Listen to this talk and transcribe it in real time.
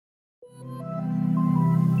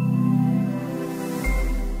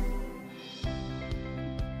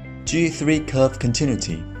G3 curve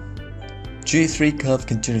continuity. G3 curve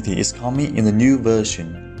continuity is coming in the new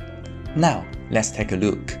version. Now, let's take a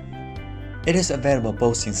look. It is available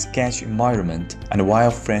both in sketch environment and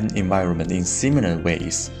wireframe environment in similar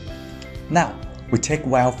ways. Now, we take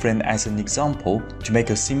wireframe as an example to make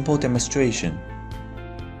a simple demonstration.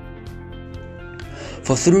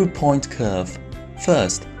 For through-point curve,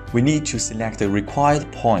 first, we need to select the required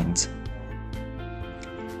point.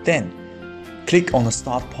 Then, click on the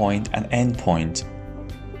start point and end point.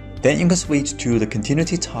 Then you can switch to the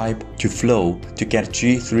continuity type to flow to get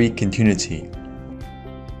G3 continuity.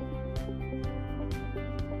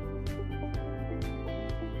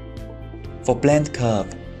 For blend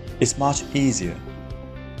curve, it's much easier.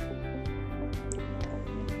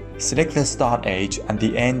 Select the start edge and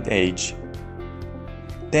the end edge.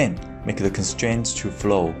 Then make the constraints to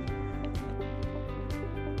flow.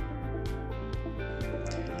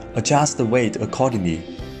 Adjust the weight accordingly.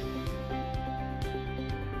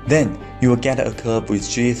 Then you will get a curve with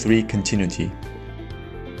G3 continuity.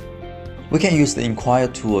 We can use the Inquire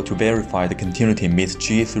tool to verify the continuity meets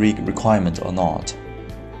G3 requirement or not.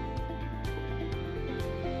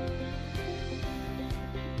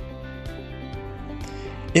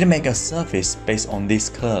 It makes a surface based on these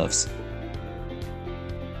curves.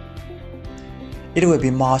 It will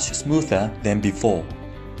be much smoother than before.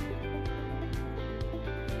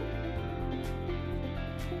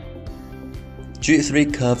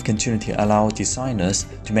 G3 curve continuity allows designers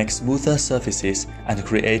to make smoother surfaces and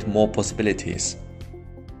create more possibilities.